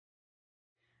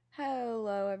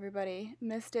Hello everybody,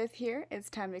 Westre-Stith here. It's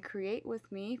time to create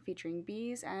with me featuring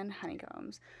bees and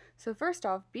honeycombs. So first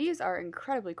off, bees are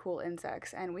incredibly cool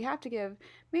insects, and we have to give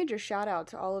major shout out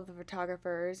to all of the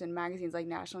photographers and magazines like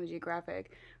National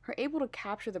Geographic who are able to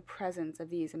capture the presence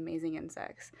of these amazing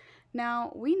insects.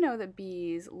 Now, we know that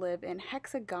bees live in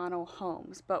hexagonal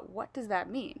homes, but what does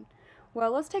that mean? Well,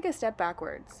 let's take a step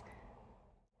backwards.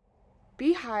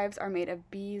 Beehives are made of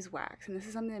beeswax, and this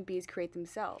is something that bees create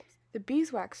themselves. The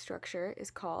beeswax structure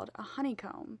is called a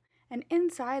honeycomb, and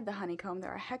inside the honeycomb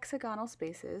there are hexagonal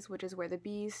spaces, which is where the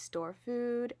bees store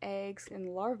food, eggs, and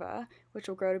larvae, which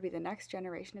will grow to be the next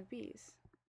generation of bees.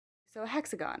 So a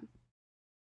hexagon.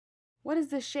 What is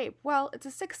this shape? Well, it's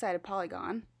a six-sided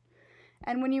polygon,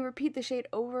 and when you repeat the shape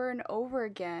over and over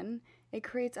again, it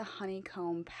creates a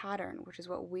honeycomb pattern, which is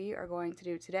what we are going to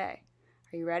do today.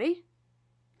 Are you ready?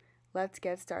 Let's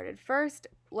get started. First,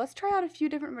 let's try out a few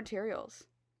different materials.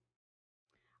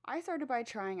 I started by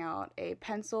trying out a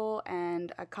pencil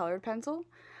and a colored pencil.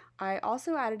 I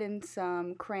also added in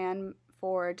some crayon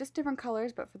for just different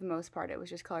colors, but for the most part it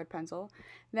was just colored pencil.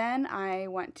 Then I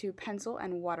went to pencil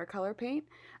and watercolor paint.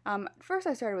 First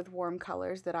I started with warm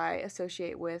colors that I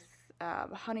associate with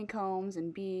honeycombs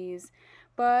and bees,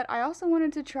 but I also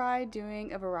wanted to try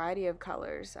doing a variety of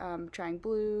colors, trying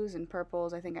blues and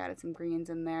purples. I think I added some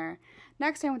greens in there.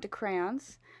 Next I went to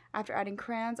crayons. After adding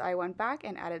crayons, I went back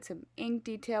and added some ink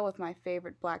detail with my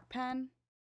favorite black pen.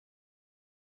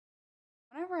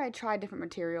 Whenever I try different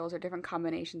materials or different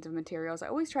combinations of materials, I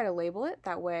always try to label it.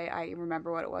 That way I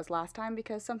remember what it was last time,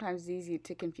 because sometimes it's easy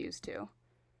to confuse too.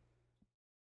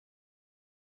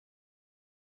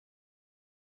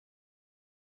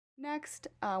 Next,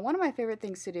 one of my favorite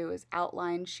things to do is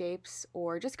outline shapes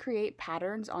or just create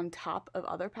patterns on top of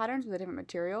other patterns with a different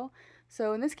material.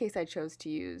 So in this case, I chose to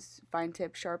use fine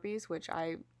tip Sharpies, which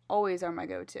I always are my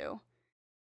go-to.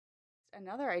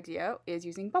 Another idea is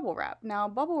using bubble wrap. Now,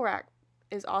 bubble wrap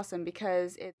is awesome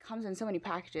because it comes in so many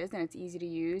packages and it's easy to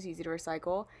use, easy to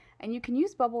recycle, and you can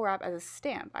use bubble wrap as a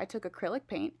stamp. I took acrylic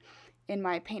paint in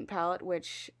my paint palette,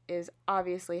 which is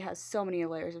obviously has so many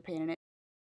layers of paint in it.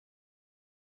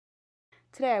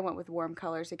 Today I went with warm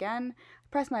colors again. I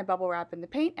pressed my bubble wrap in the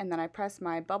paint, and then I pressed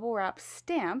my bubble wrap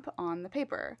stamp on the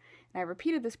paper. And I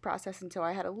repeated this process until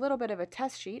I had a little bit of a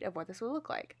test sheet of what this would look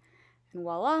like. And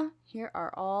voila, here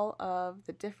are all of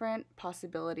the different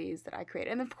possibilities that I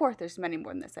created. And of course, there's many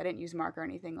more than this. I didn't use marker or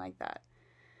anything like that.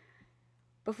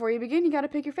 Before you begin, you gotta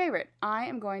pick your favorite. I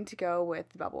am going to go with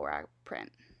the bubble wrap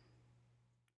print.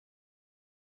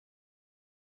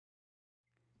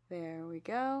 There we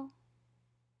go.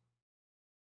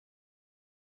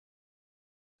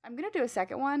 I'm going to do a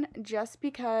second one just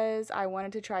because I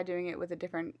wanted to try doing it with a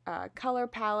different color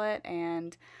palette,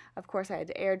 and of course I had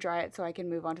to air dry it so I can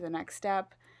move on to the next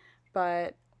step.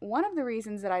 But one of the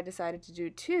reasons that I decided to do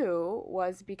two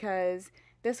was because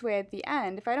this way at the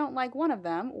end, if I don't like one of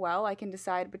them, well, I can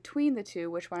decide between the two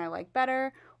which one I like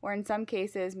better, or in some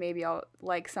cases maybe I'll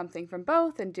like something from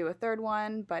both and do a third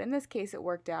one, but in this case it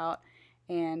worked out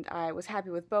and I was happy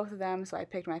with both of them, so I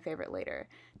picked my favorite later.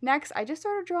 Next, I just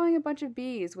started drawing a bunch of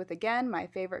bees with, again, my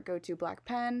favorite go-to black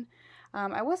pen.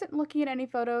 I wasn't looking at any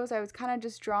photos. I was kind of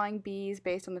just drawing bees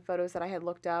based on the photos that I had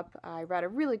looked up. I read a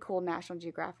really cool National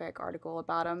Geographic article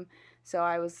about them, so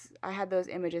I had those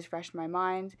images fresh in my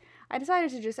mind. I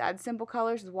decided to just add simple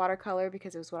colors with watercolor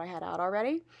because it was what I had out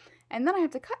already. And then I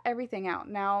have to cut everything out.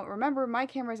 Now, remember, my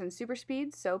camera's in super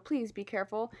speed, so please be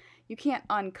careful. You can't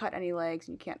uncut any legs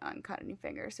and you can't uncut any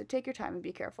fingers, so take your time and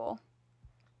be careful.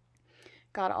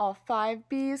 Got all 5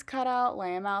 bees cut out,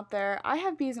 lay them out there. I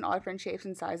have bees in all different shapes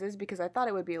and sizes because I thought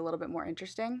it would be a little bit more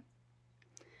interesting.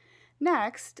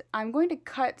 Next, I'm going to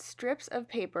cut strips of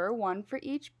paper, one for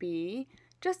each bee,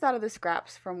 just out of the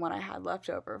scraps from what I had left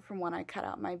over from when I cut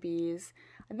out my bees.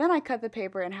 And then I cut the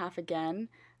paper in half again.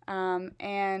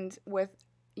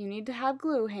 You need to have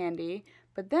glue handy,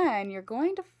 but then you're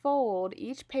going to fold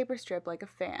each paper strip like a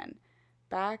fan,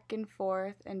 back and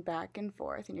forth and back and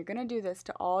forth, and you're going to do this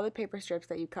to all the paper strips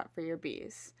that you cut for your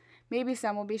bees. Maybe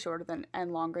some will be shorter than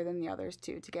and longer than the others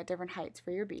too, to get different heights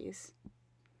for your bees.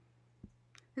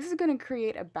 This is going to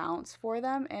create a bounce for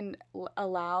them and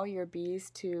allow your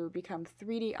bees to become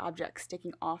 3D objects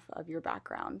sticking off of your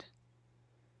background.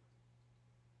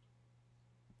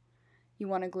 You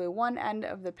want to glue one end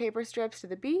of the paper strips to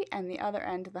the bee and the other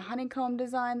end to the honeycomb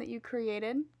design that you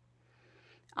created.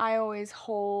 I always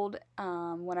hold,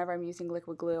 whenever I'm using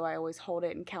liquid glue, I always hold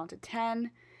it and count to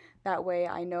 10. That way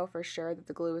I know for sure that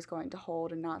the glue is going to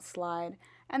hold and not slide.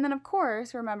 And then of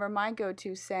course, remember my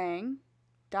go-to saying, ...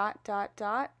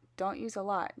 don't use a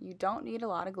lot. You don't need a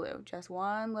lot of glue. Just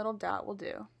one little dot will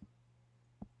do.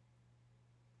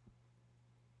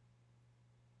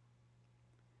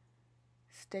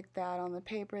 stick that on the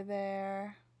paper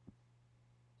there.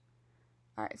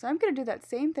 Alright, so I'm going to do that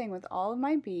same thing with all of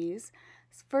my bees.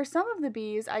 For some of the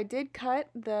bees, I did cut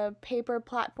the paper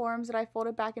platforms that I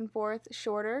folded back and forth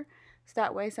shorter, so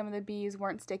that way some of the bees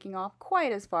weren't sticking off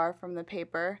quite as far from the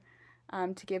paper,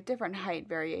 to give different height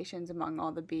variations among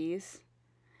all the bees.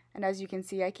 And as you can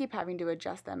see, I keep having to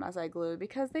adjust them as I glue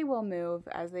because they will move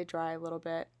as they dry a little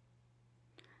bit.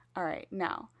 Alright,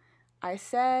 now, I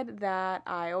said that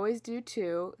I always do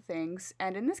two things,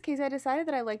 and in this case I decided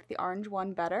that I liked the orange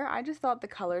one better. I just thought the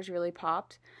colors really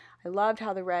popped. I loved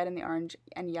how the red and the orange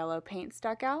and yellow paint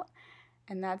stuck out.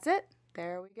 And that's it.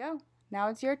 There we go. Now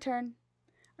it's your turn.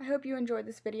 I hope you enjoyed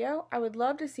this video. I would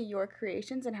love to see your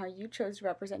creations and how you chose to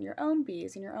represent your own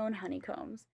bees and your own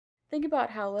honeycombs. Think about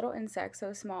how little insects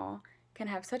so small can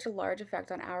have such a large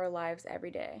effect on our lives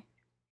every day.